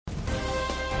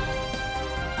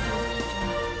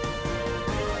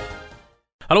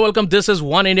Hello, welcome. This is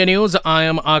One India News. I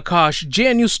am Akash.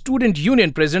 JNU Student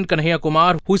Union President Kanhaiya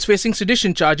Kumar, who is facing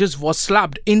sedition charges, was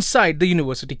slapped inside the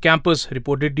university campus.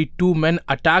 Reportedly, two men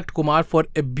attacked Kumar for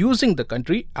abusing the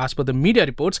country. As per the media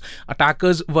reports,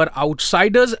 attackers were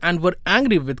outsiders and were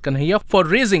angry with Kanhaiya for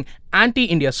raising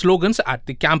anti-India slogans at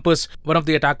the campus. One of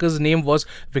the attackers' name was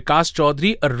Vikas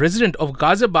Chaudhary, a resident of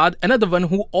Ghaziabad. Another one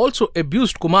who also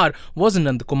abused Kumar was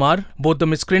Nand Kumar. Both the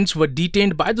miscreants were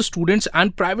detained by the students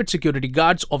and private security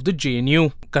guards of the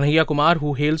JNU. Kanhaiya Kumar,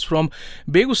 who hails from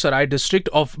Begusarai district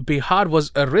of Bihar,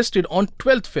 was arrested on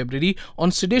 12th February on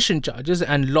sedition charges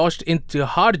and lodged in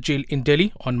Tihar jail in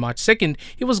Delhi. On March 2nd,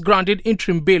 he was granted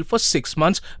interim bail for 6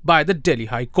 months by the Delhi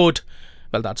High Court.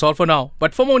 Well, that's all for now.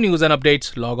 But for more news and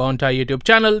updates, log on to our YouTube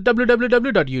channel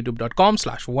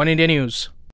www.youtube.com/oneindianews.